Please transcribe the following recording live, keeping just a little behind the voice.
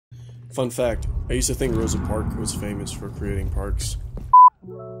Fun fact, I used to think Rosa Parks was famous for creating parks.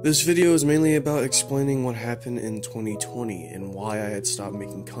 This video is mainly about explaining what happened in 2020 and why I had stopped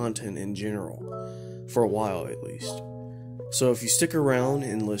making content in general, for a while at least. So if you stick around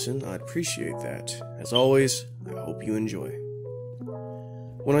and listen, I'd appreciate that. As always, I hope you enjoy.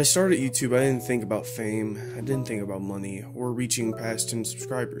 When I started YouTube, I didn't think about fame, I didn't think about money, or reaching past 10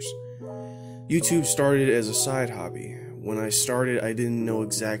 subscribers. YouTube started as a side hobby. When I started, I didn't know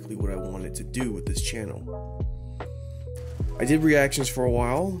exactly what I wanted to do with this channel. I did reactions for a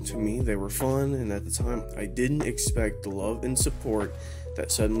while. To me, they were fun, and at the time, I didn't expect the love and support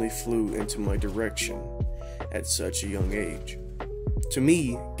that suddenly flew into my direction at such a young age. To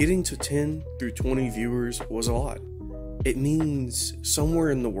me, getting to 10 through 20 viewers was a lot. It means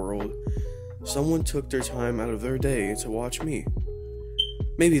somewhere in the world, someone took their time out of their day to watch me.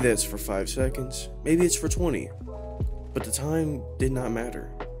 Maybe that's for 5 seconds, maybe it's for 20, but the time did not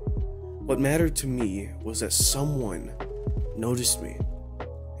matter. What mattered to me was that someone noticed me,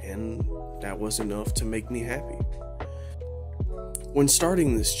 and that was enough to make me happy. When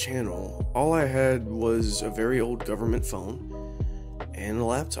starting this channel, all I had was a very old government phone and a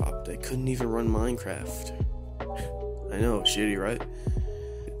laptop that couldn't even run Minecraft. I know, shitty, right?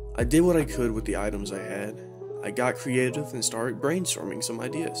 I did what I could with the items I had. I got creative and started brainstorming some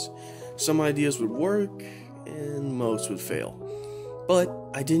ideas. Some ideas would work, and most would fail. But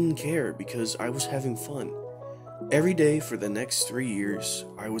I didn't care because I was having fun. Every day for the next 3 years,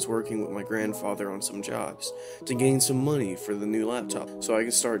 I was working with my grandfather on some jobs to gain some money for the new laptop so I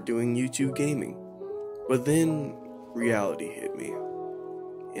could start doing YouTube gaming. But then, reality hit me,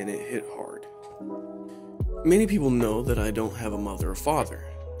 and it hit hard. Many people know that I don't have a mother or father.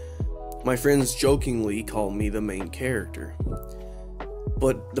 My friends jokingly call me the main character.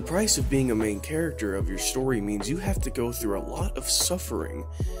 But the price of being a main character of your story means you have to go through a lot of suffering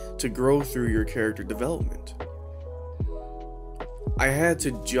to grow through your character development. I had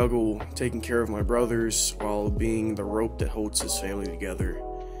to juggle taking care of my brothers while being the rope that holds his family together.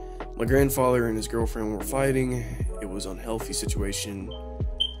 My grandfather and his girlfriend were fighting. It was an unhealthy situation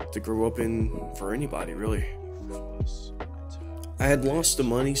to grow up in for anybody, really. I had lost the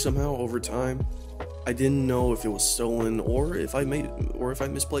money somehow over time. I didn't know if it was stolen or if I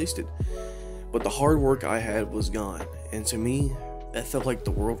misplaced it. But the hard work I had was gone, and to me, that felt like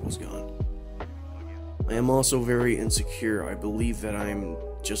the world was gone. I am also very insecure. I believe that I'm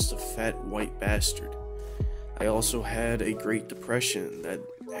just a fat white bastard. I also had a Great Depression that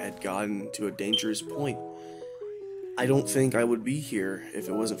had gotten to a dangerous point. I don't think I would be here if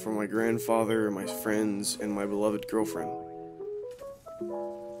it wasn't for my grandfather, my friends, and my beloved girlfriend.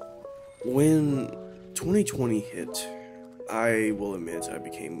 When 2020 hit, I will admit I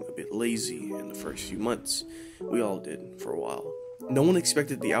became a bit lazy in the first few months. We all did for a while. No one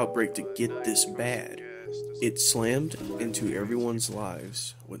expected the outbreak to get this bad. It slammed into everyone's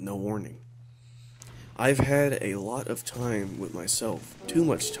lives with no warning. I've had a lot of time with myself, too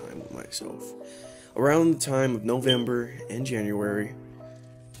much time with myself. Around the time of November and January,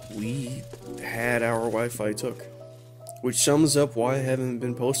 we had our Wi-Fi took, which sums up why I haven't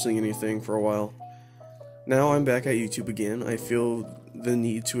been posting anything for a while. Now I'm back at YouTube again. I feel the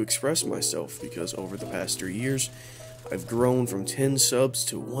need to express myself because over the past 3 years, I've grown from 10 subs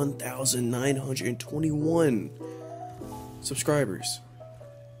to 1,921 subscribers.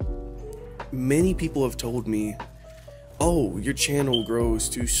 Many people have told me, "Oh, your channel grows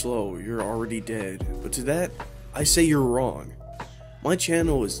too slow, you're already dead." But to that, I say you're wrong. My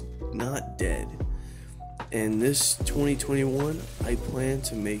channel is not dead. And this 2021, I plan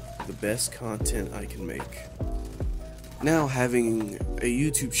to make the best content I can make. Now, having a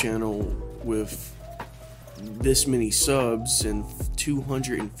YouTube channel with this many subs and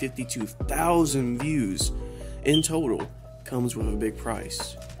 252,000 views in total comes with a big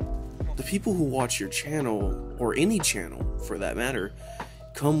price. The people who watch your channel, or any channel for that matter,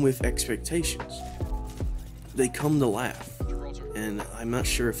 come with expectations. They come to laugh, and I'm not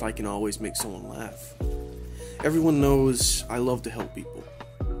sure if I can always make someone laugh. Everyone knows I love to help people.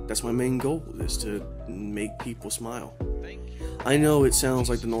 That's my main goal, is to make people smile. I know it sounds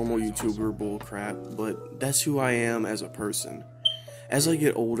like the normal YouTuber bullcrap, but that's who I am as a person. As I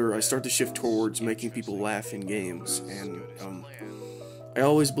get older, I start to shift towards making people laugh in games, and I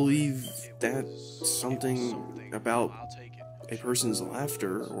always believe that something about a person's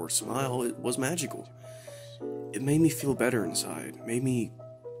laughter or smile, it was magical. It made me feel better inside, made me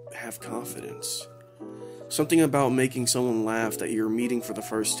have confidence. Something about making someone laugh that you're meeting for the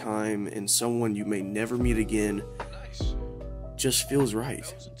first time and someone you may never meet again just feels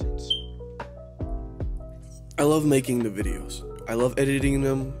right. I love making the videos. I love editing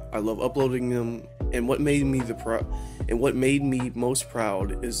them, I love uploading them, and what made me most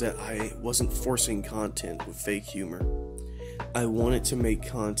proud is that I wasn't forcing content with fake humor. I wanted to make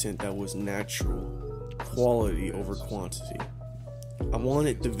content that was natural, quality over quantity. I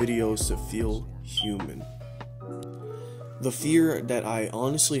wanted the videos to feel human. The fear that I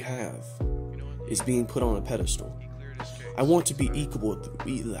honestly have is being put on a pedestal. I want to be equal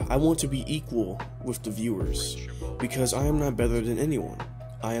with the viewers, because I am not better than anyone.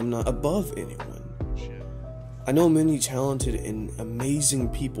 I am not above anyone. I know many talented and amazing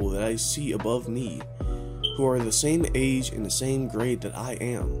people that I see above me, who are the same age and the same grade that I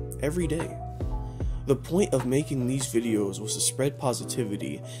am, every day. The point of making these videos was to spread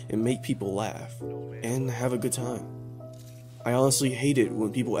positivity and make people laugh, and have a good time. I honestly hate it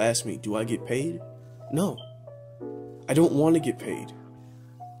when people ask me, do I get paid? No. I don't want to get paid.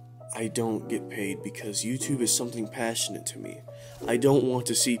 I don't get paid because YouTube is something passionate to me. I don't want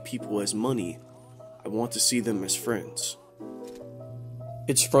to see people as money. I want to see them as friends.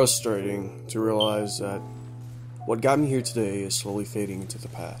 It's frustrating to realize that what got me here today is slowly fading into the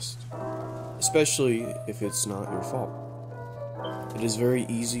past, especially if it's not your fault. It is very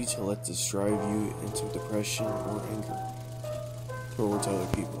easy to let this drive you into depression or anger towards other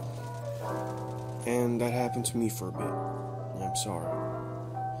people. And that happened to me for a bit, and I'm sorry.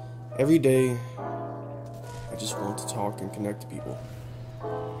 Every day, I just want to talk and connect to people.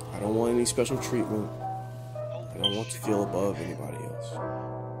 I don't want any special treatment. I don't want to feel above anybody else.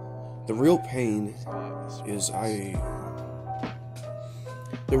 The real pain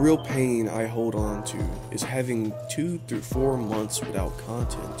I hold on to is having 2 through 4 months without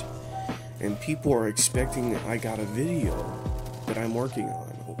content, and people are expecting that I got a video that I'm working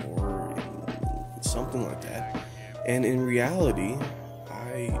on, or something like that, and in reality,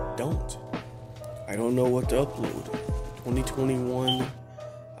 I don't know what to upload. 2021,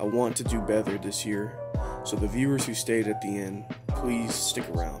 I want to do better this year, so the viewers who stayed at the end, please stick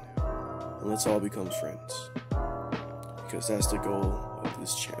around, and let's all become friends, because that's the goal of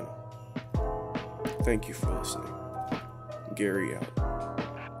this channel. Thank you for listening. Gary out.